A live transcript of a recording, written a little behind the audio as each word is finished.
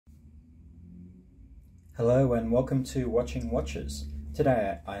Hello and welcome to Watching Watches.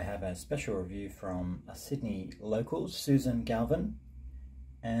 Today I have a special review from a Sydney local, Susan Galvin,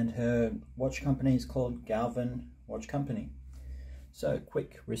 and her watch company is called Galvin Watch Company. So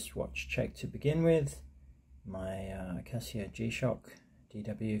quick wristwatch check to begin with. My Casio G-Shock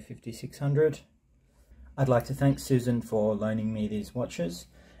DW5600. I'd like to thank Susan for loaning me these watches,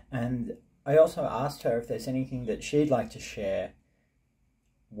 and I also asked her if there's anything that she'd like to share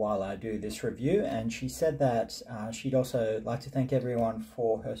while I do this review, and she said that she'd also like to thank everyone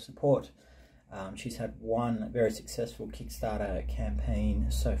for her support. She's had one very successful Kickstarter campaign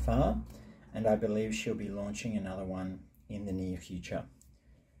so far, and I believe she'll be launching another one in the near future.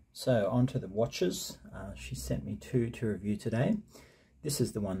 So on to the watches. She sent me two to review today. This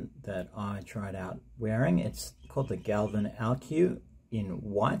is the one that I tried out wearing. It's called the Galvin Alku in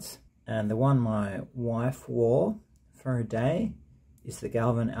white, and the one my wife wore for a day is the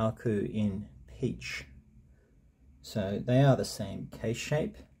Galvin Alku in peach. So they are the same case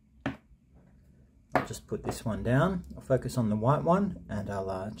shape. I'll just put this one down. I'll focus on the white one, and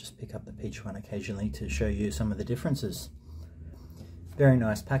I'll just pick up the peach one occasionally to show you some of the differences. Very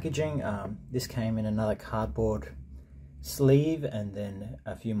nice packaging. This came in another cardboard sleeve and then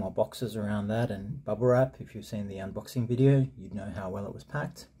a few more boxes around that and bubble wrap. If you've seen the unboxing video, you'd know how well it was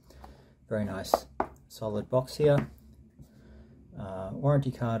packed. Very nice solid box here.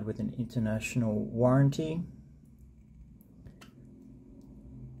 Warranty card with an international warranty,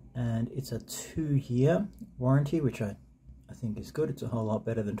 and it's a 2-year warranty, which I think is good. It's a whole lot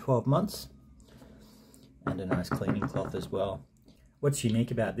better than 12 months, and a nice cleaning cloth as well. What's unique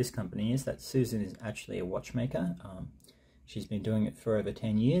about this company is that Susan is actually a watchmaker. She's been doing it for over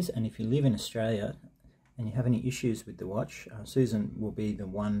 10 years, and if you live in Australia and you have any issues with the watch, Susan will be the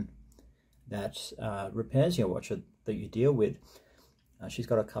one that repairs your watch that you deal with. She's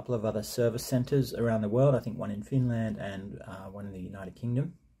got a couple of other service centres around the world, I think one in Finland and one in the United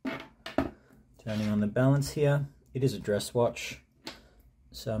Kingdom. Turning on the balance here, it is a dress watch,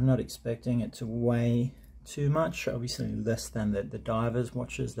 so I'm not expecting it to weigh too much, obviously less than the divers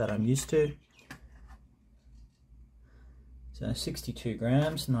watches that I'm used to. So 62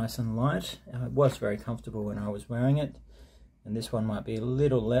 grams, nice and light. It was very comfortable when I was wearing it, and this one might be a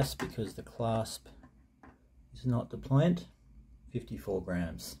little less because the clasp is not deployed. 54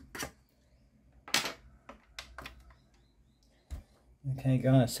 grams. Okay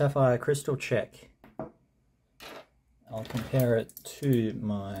guys, sapphire crystal check. I'll compare it to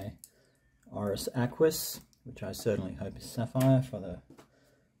my Oris Aquis, which I certainly hope is sapphire for the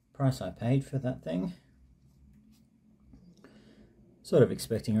price I paid for that thing. Sort of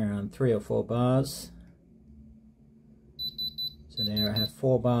expecting around 3 or 4 bars. So there I have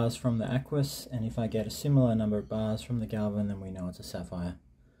 4 bars from the Aquis, and if I get a similar number of bars from the Galvin, then we know it's a sapphire.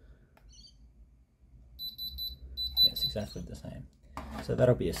 Yes, exactly the same. So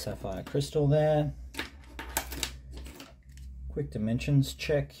that'll be a sapphire crystal there. Quick dimensions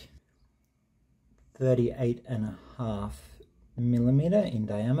check. 38.5 millimeter in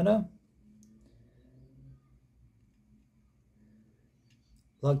diameter.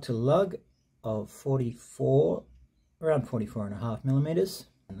 Lug to lug of around 44.5 millimeters.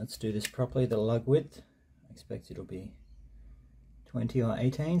 And let's do this properly. The lug width, I expect it'll be 20 or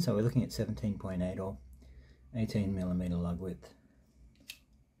 18, so we're looking at 17.8 or 18 millimeter lug width.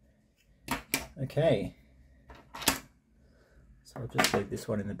 Okay, so I'll just leave this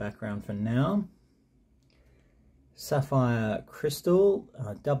one in the background for now. Sapphire crystal,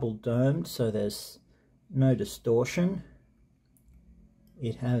 double domed, so there's no distortion.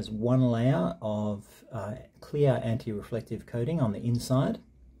 It has one layer of clear anti-reflective coating on the inside.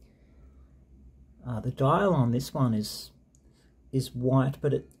 The dial on this one is white,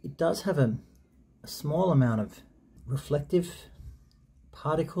 but it does have a small amount of reflective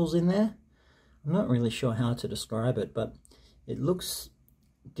particles in there. I'm not really sure how to describe it, but it looks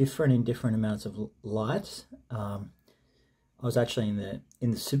different in different amounts of light. I was actually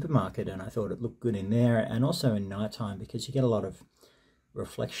in the supermarket, and I thought it looked good in there, and also in nighttime, because you get a lot of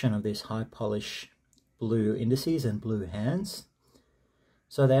reflection of this high polish blue indices and blue hands.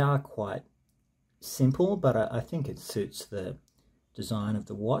 So they are quite simple, but I think it suits the design of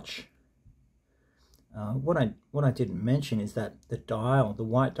the watch. What I didn't mention is that the dial, the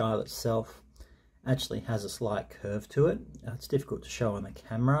white dial itself, actually has a slight curve to it. It's difficult to show on the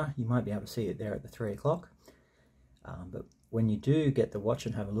camera. You might be able to see it there at the 3 o'clock. But when you do get the watch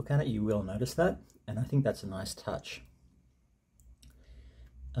and have a look at it, you will notice that, and I think that's a nice touch.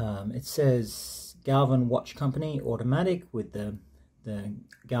 It says Galvin Watch Company Automatic with the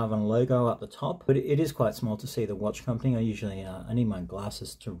Galvin logo up the top, but it is quite small to see the watch company. I usually I need my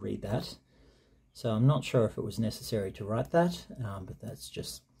glasses to read that. So I'm not sure if it was necessary to write that, but that's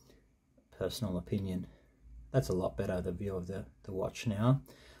just personal opinion. That's a lot better, the view of the watch now.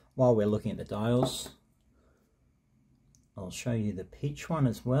 While we're looking at the dials, I'll show you the peach one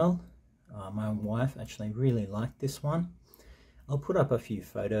as well. My wife actually really liked this one. I'll put up a few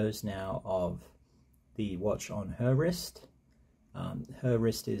photos now of the watch on her wrist. Her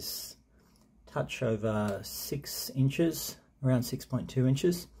wrist is touch over 6 inches, around 6.2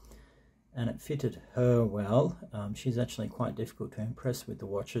 inches, and it fitted her well. She's actually quite difficult to impress with the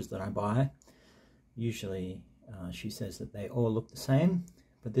watches that I buy. Usually she says that they all look the same,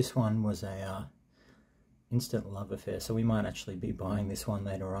 but this one was a instant love affair, so we might actually be buying this one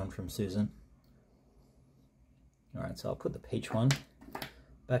later on from Susan. Alright, so I'll put the peach one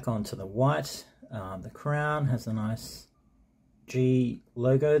back onto the white. The crown has a nice G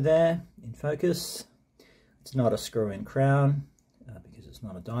logo there in focus. It's not a screw-in crown because it's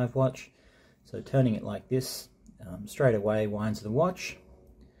not a dive watch. So turning it like this straight away winds the watch.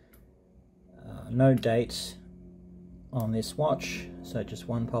 No date on this watch, so just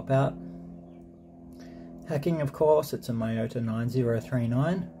one pop out. Hacking, of course, it's a Miyota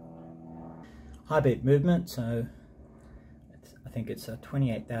 9039. High beat movement, so I think it's a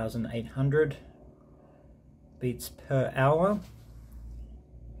 28,800 beats per hour.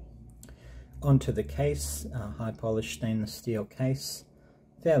 Onto the case, high polished stainless steel case.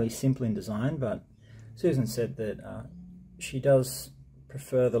 Fairly simple in design, but Susan said that she does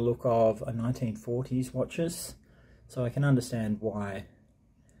prefer the look of a 1940s watches, so I can understand why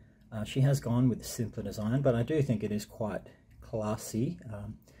she has gone with the simpler design, but I do think it is quite classy.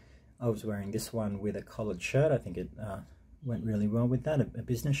 I was wearing this one with a collared shirt. I think it went really well with that, a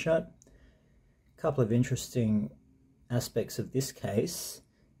business shirt. A couple of interesting aspects of this case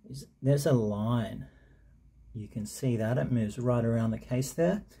is there's a line. You can see that it moves right around the case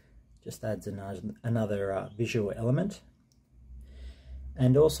there. Just adds another visual element.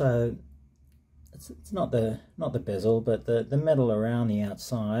 And also, it's not the bezel, but the metal around the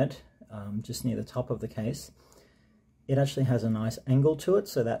outside, just near the top of the case, it actually has a nice angle to it,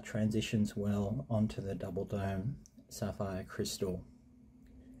 so that transitions well onto the double dome sapphire crystal.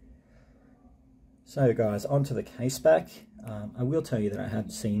 So guys, onto the case back. I will tell you that I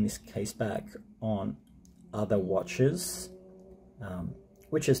have seen this case back on other watches,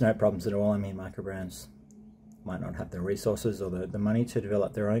 which is no problems at all. I mean, micro brands might not have the resources or the money to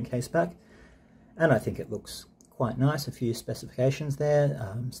develop their own case back, and I think it looks quite nice. A few specifications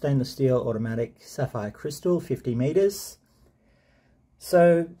there. Stainless steel automatic sapphire crystal, 50 meters.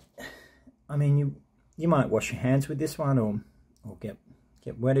 So I mean, you might wash your hands with this one, or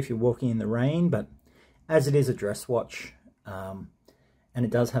get wet if you're walking in the rain, but as it is a dress watch, and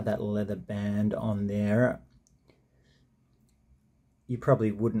it does have that leather band on there, you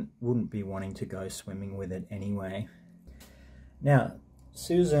probably wouldn't be wanting to go swimming with it anyway. Now,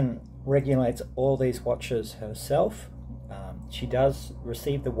 Susan regulates all these watches herself. She does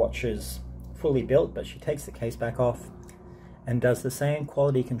receive the watches fully built, but she takes the case back off and does the same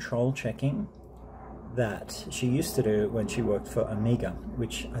quality control checking that she used to do when she worked for Omega,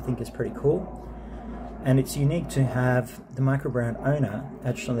 which I think is pretty cool. And it's unique to have the microbrand owner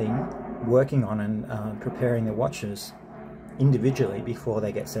actually working on and preparing the watches individually before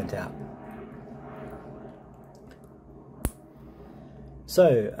they get sent out.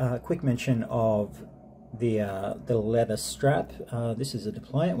 So, quick mention of the leather strap. This is a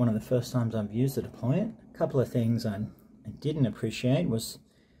deployant, one of the first times I've used a deployant. A couple of things I didn't appreciate was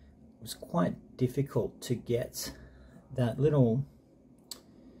quite difficult to get that little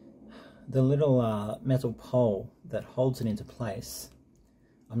metal pole that holds it into place.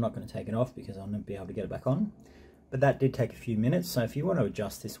 I'm not going to take it off because I'll never be able to get it back on, but that did take a few minutes. So if you want to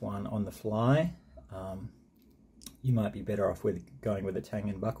adjust this one on the fly, you might be better off with going with a tang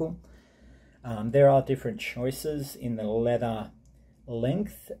and buckle. There are different choices in the leather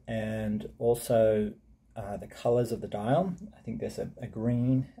length and also the colors of the dial. I think there's a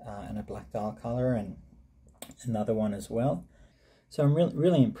green and a black dial color and another one as well. So I'm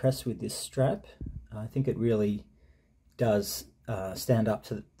really impressed with this strap. I think it really does stand up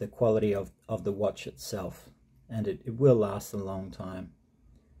to the quality of the watch itself, and it will last a long time.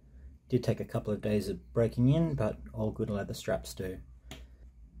 Did take a couple of days of breaking in, but all good leather straps do.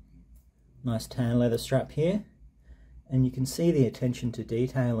 Nice tan leather strap here, and you can see the attention to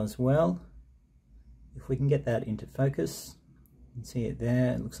detail as well. If we can get that into focus, you can see it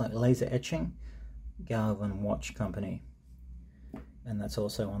there. It looks like laser etching, Galvin Watch Company. And that's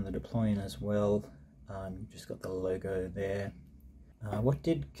also on the deployant as well. You've just got the logo there. What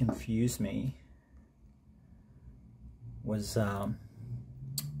did confuse me was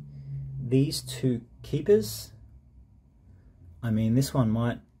these two keepers, I mean, this one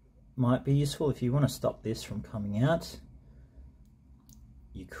might be useful if you want to stop this from coming out.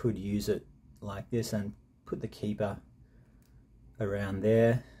 You could use it like this and put the keeper around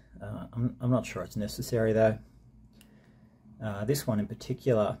there. I'm not sure it's necessary though. This one in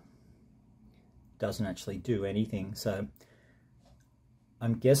particular doesn't actually do anything, so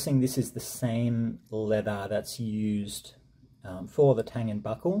I'm guessing this is the same leather that's used for the tang and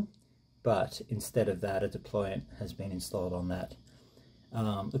buckle, but instead of that, a deployant has been installed on that.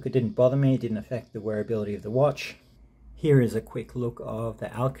 Look, it didn't bother me, it didn't affect the wearability of the watch. Here is a quick look of the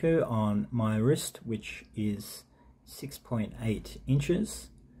Alku on my wrist, which is 6.8 inches.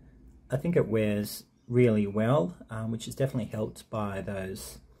 I think it wears really well, which is definitely helped by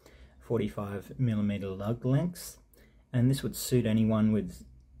those 45mm lug lengths. And this would suit anyone with,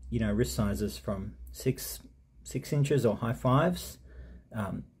 you know, wrist sizes from 6 inches or high fives.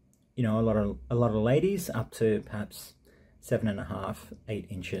 You know, a lot of ladies up to perhaps 7.5, 8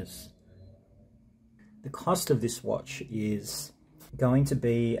 inches. The cost of this watch is going to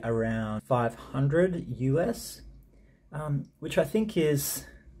be around $500 US, which I think is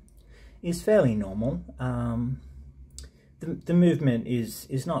fairly normal. The movement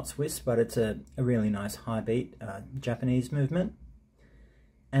is not Swiss, but it's a really nice high beat Japanese movement.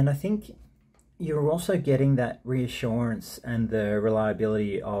 And I think you're also getting that reassurance and the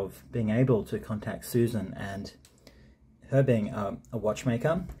reliability of being able to contact Susan, and her being a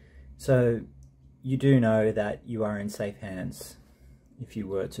watchmaker. So you do know that you are in safe hands if you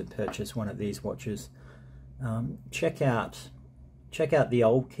were to purchase one of these watches. Check out the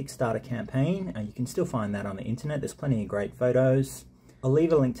old Kickstarter campaign. You can still find that on the internet. There's plenty of great photos. I'll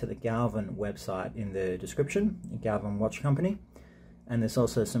leave a link to the Galvin website in the description, the Galvin Watch Company. And there's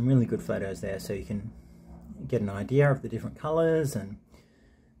also some really good photos there, so you can get an idea of the different colors and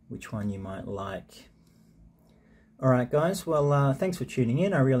which one you might like. Alright guys, well thanks for tuning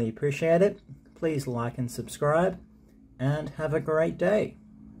in. I really appreciate it. Please like and subscribe, and have a great day.